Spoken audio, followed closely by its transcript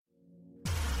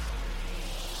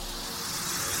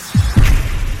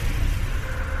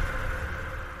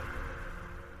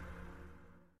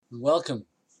Welcome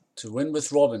to Win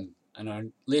with Robin and our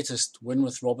latest Win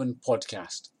with Robin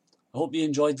podcast. I hope you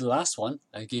enjoyed the last one.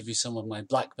 I gave you some of my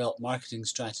black belt marketing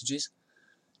strategies.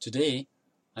 Today,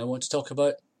 I want to talk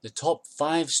about the top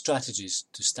 5 strategies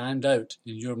to stand out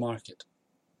in your market.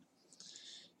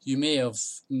 You may have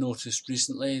noticed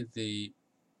recently the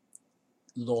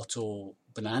Lotto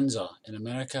Bonanza in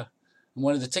America, and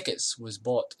one of the tickets was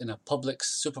bought in a Publix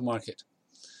supermarket.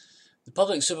 The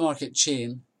Publix supermarket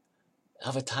chain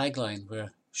have a tagline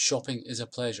where shopping is a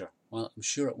pleasure. Well, I'm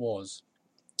sure it was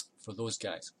for those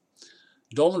guys.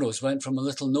 Domino's went from a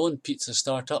little known pizza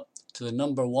startup to the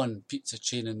number 1 pizza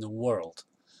chain in the world,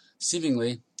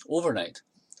 seemingly overnight,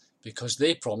 because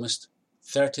they promised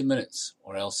 30 minutes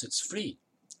or else it's free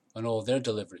on all their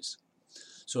deliveries.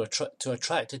 So to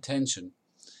attract attention,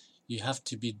 you have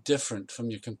to be different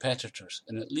from your competitors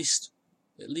in at least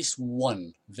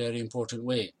one very important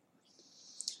way.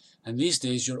 And these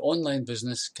days, your online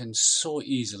business can so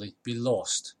easily be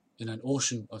lost in an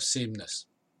ocean of sameness.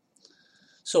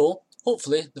 So,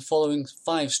 hopefully, the following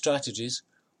 5 strategies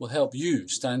will help you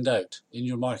stand out in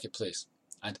your marketplace,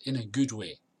 and in a good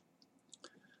way.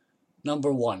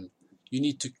 Number 1, you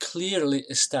need to clearly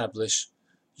establish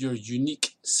your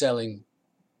unique selling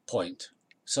point.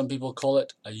 Some people call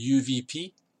it a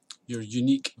UVP, your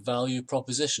unique value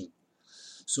proposition.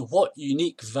 So what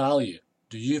unique value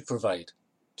do you provide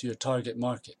to your target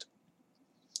market?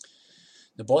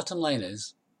 The bottom line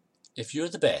is, if you're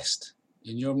the best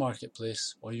in your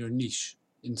marketplace or your niche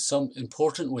in some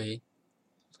important way,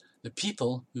 the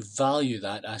people who value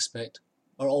that aspect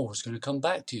are always going to come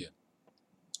back to you.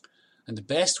 And the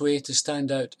best way to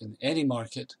stand out in any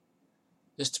market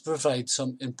is to provide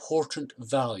some important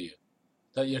value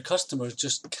that your customers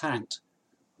just can't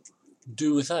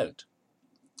do without,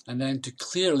 and then to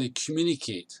clearly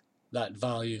communicate that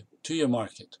value to your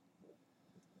market.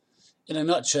 In a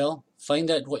nutshell,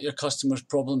 find out what your customer's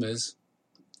problem is,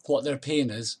 what their pain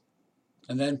is,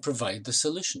 and then provide the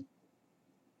solution.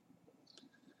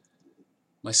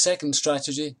 My second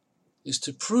strategy is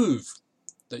to prove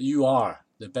that you are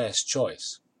the best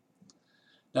choice.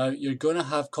 Now, you're going to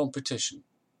have competition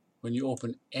when you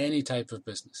open any type of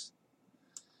business.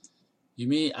 You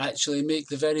may actually make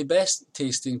the very best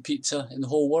tasting pizza in the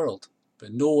whole world,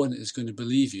 but no one is going to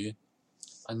believe you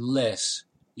unless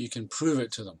you can prove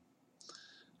it to them.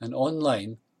 And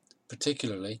online,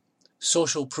 particularly,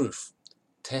 social proof,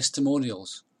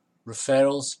 testimonials,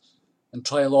 referrals, and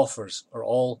trial offers are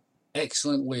all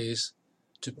excellent ways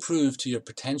to prove to your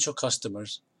potential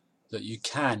customers that you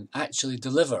can actually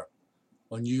deliver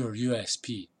on your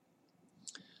USP.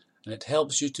 And it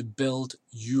helps you to build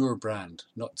your brand,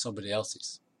 not somebody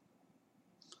else's.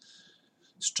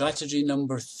 Strategy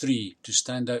number 3 to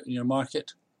stand out in your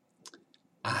market: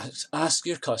 ask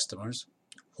your customers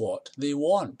what they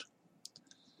want.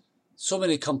 So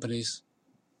many companies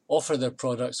offer their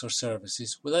products or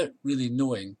services without really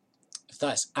knowing if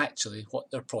that's actually what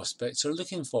their prospects are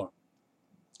looking for.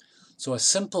 So a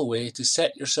simple way to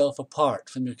set yourself apart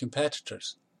from your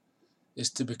competitors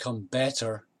is to become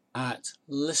better at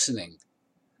listening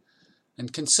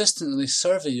and consistently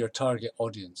survey your target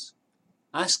audience.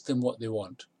 Ask them what they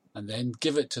want and then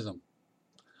give it to them.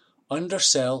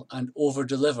 Undersell and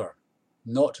over-deliver,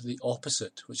 not the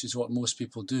opposite, which is what most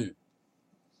people do.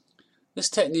 This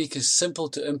technique is simple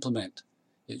to implement.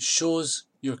 It shows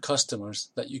your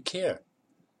customers that you care,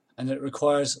 and it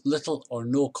requires little or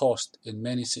no cost in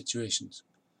many situations.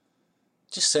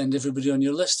 Just send everybody on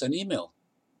your list an email.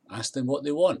 Ask them what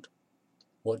they want.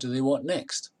 What do they want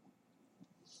next?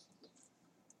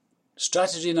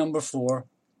 Strategy number 4,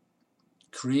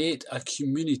 create a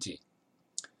community.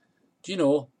 Do you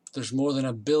know there's more than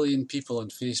 1 billion people on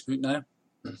Facebook now?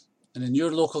 And in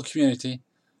your local community,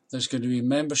 there's going to be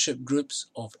membership groups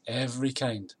of every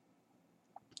kind.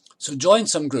 So join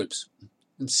some groups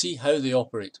and see how they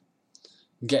operate.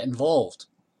 Get involved.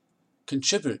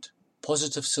 Contribute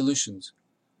positive solutions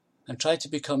and try to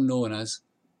become known as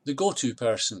the go-to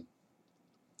person.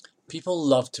 People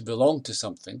love to belong to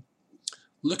something.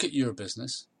 Look at your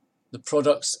business, the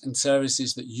products and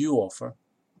services that you offer,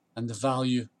 and the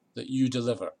value that you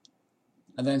deliver.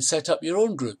 And then set up your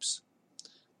own groups.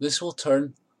 This will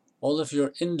turn all of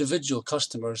your individual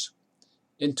customers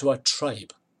into a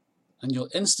tribe, and you'll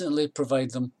instantly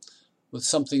provide them with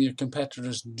something your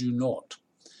competitors do not,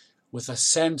 with a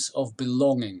sense of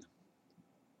belonging.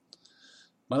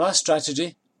 My last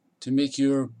strategy to make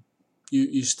you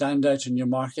stand out in your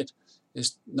market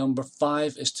is number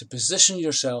 5, is to position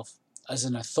yourself as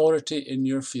an authority in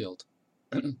your field.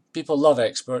 People love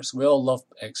experts. We all love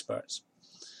experts.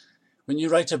 When you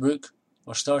write a book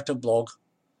or start a blog,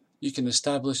 you can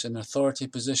establish an authority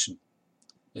position.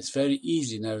 It's very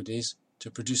easy nowadays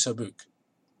to produce a book.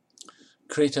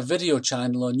 Create a video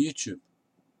channel on YouTube.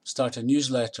 Start a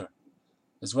newsletter.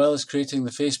 As well as creating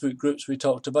the Facebook groups we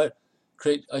talked about,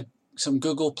 create some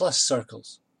Google Plus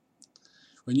circles.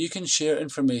 When you can share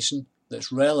information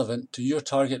that's relevant to your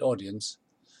target audience,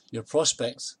 your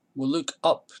prospects will look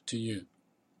up to you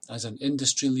as an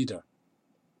industry leader.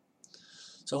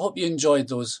 So I hope you enjoyed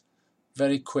those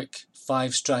very quick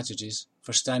 5 strategies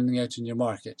for standing out in your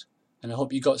market, and I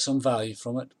hope you got some value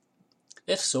from it.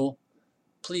 If so,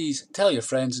 please tell your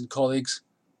friends and colleagues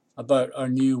about our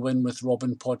new Win with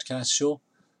Robin podcast show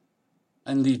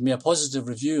and leave me a positive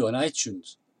review on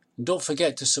iTunes. And don't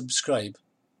forget to subscribe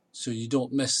so you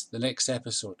don't miss the next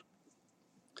episode.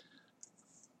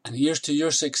 And here's to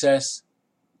your success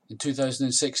in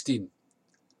 2016.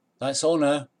 That's all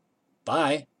now.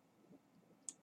 Bye.